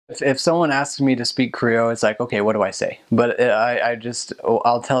If someone asks me to speak Krio, it's like, okay, what do I say? But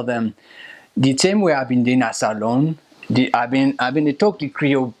I'll tell them, the time where I've been in a salon, I've been talking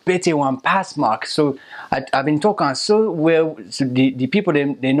Krio better one pass mark. So I've been talking so well. So the people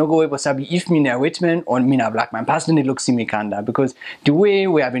they no go able to sabi if me na white man or me na black man. Pass they look see me kanda because the way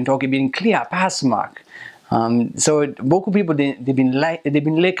we have been talking been clear pass mark. So beaucoup people they've been like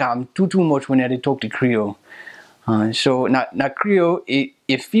too much when they talk to Krio. So now Krio,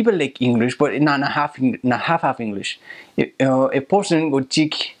 if people like English, but not half English. If a person go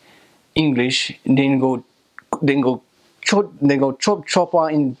take English, then go chop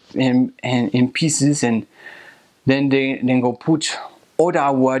in pieces, and then they go put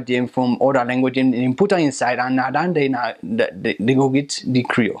other word them from other language and put it inside, and then they go get the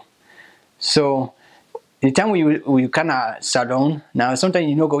Krio. So the time we kind of salon now, sometimes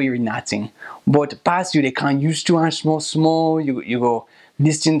you know go hear nothing, but past you they can't use to and small. You go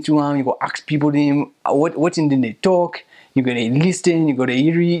listen to them, you go ask people them what in they talk. You go to listen, you go to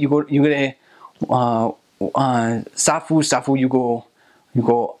hear, you go to safu you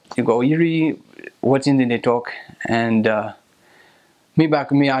go hear what in they talk. And me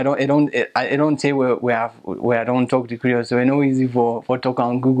I don't say where I don't talk to Krio, so I know easy for talk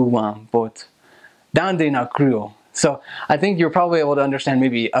on Google one, but down there now Krio. So I think you're probably able to understand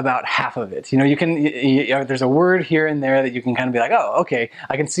maybe about half of it. You know, there's a word here and there that you can kind of be like, oh, okay,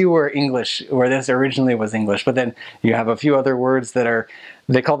 I can see where this originally was English. But then you have a few other words that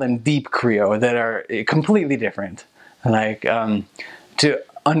they call them deep Krio, that are completely different. Like to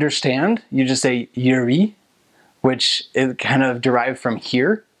understand, you just say yuri, which is kind of derived from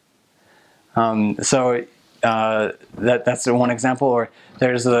here. That's one example. Or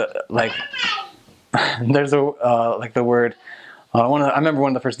there's like the word. I remember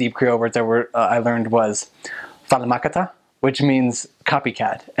one of the first deep Krio words I learned was "falamakata," which means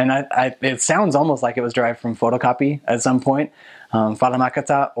copycat, and it sounds almost like it was derived from photocopy at some point.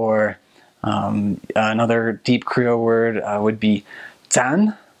 Falamakata, or another deep Krio word would be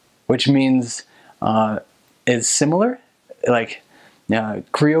 "tan," which means is similar. Like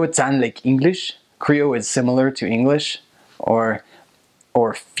Krio tan like English. Krio is similar to English, or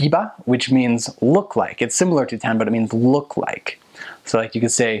fiba, which means look like. It's similar to tan, but it means look like. So like you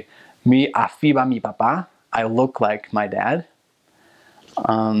could say, mi a fiba mi papa, I look like my dad.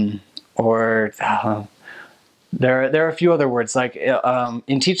 There are a few other words, like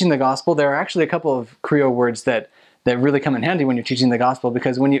in teaching the gospel, there are actually a couple of Krio words that really come in handy when you're teaching the gospel,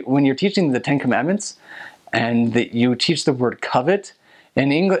 because when you're teaching the 10 Commandments and you teach the word covet, in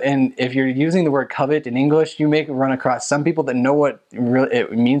English, and if you're using the word covet in English, you may run across some people that know what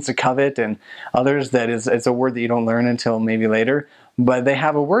it means to covet, and others that it's a word that you don't learn until maybe later. But they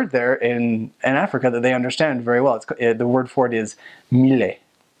have a word there in Africa that they understand very well. The word for it is mile.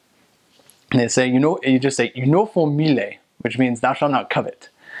 And they say, you just say, for mile, which means thou shalt not covet.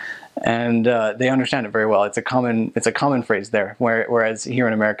 And they understand it very well. It's a common phrase there, whereas here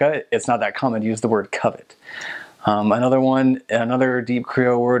in America, it's not that common to use the word covet. Another deep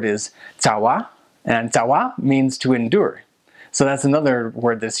Krio word is tawa, and tawa means to endure. So that's another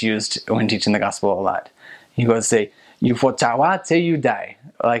word that's used when teaching the gospel a lot. You go say, you for tawa till you die.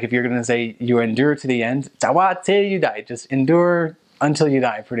 Like if you're going to say you endure to the end, tawa till you die. Just endure until you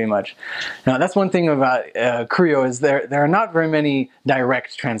die, pretty much. Now that's one thing about Krio, is there are not very many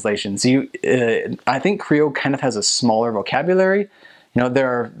direct translations. I think Krio kind of has a smaller vocabulary.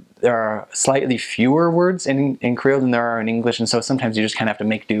 There are slightly fewer words in Krio than there are in English, and so sometimes you just kind of have to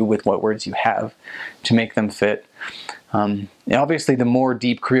make do with what words you have to make them fit. Obviously, the more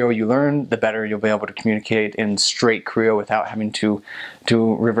deep Krio you learn, the better you'll be able to communicate in straight Krio without having to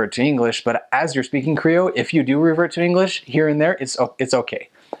revert to English. But as you're speaking Krio, if you do revert to English here and there, it's okay,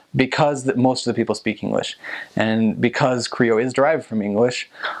 because most of the people speak English, and because Krio is derived from English,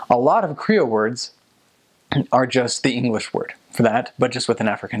 a lot of Krio words are just the English word for that, but just with an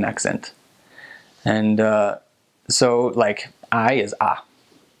African accent. And so like I is ah.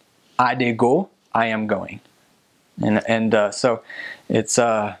 I de go, I am going. And so it's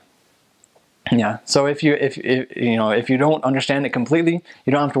yeah. So if you don't understand it completely,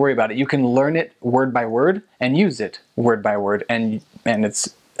 you don't have to worry about it. You can learn it word by word and use it word by word, and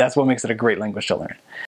that's what makes it a great language to learn.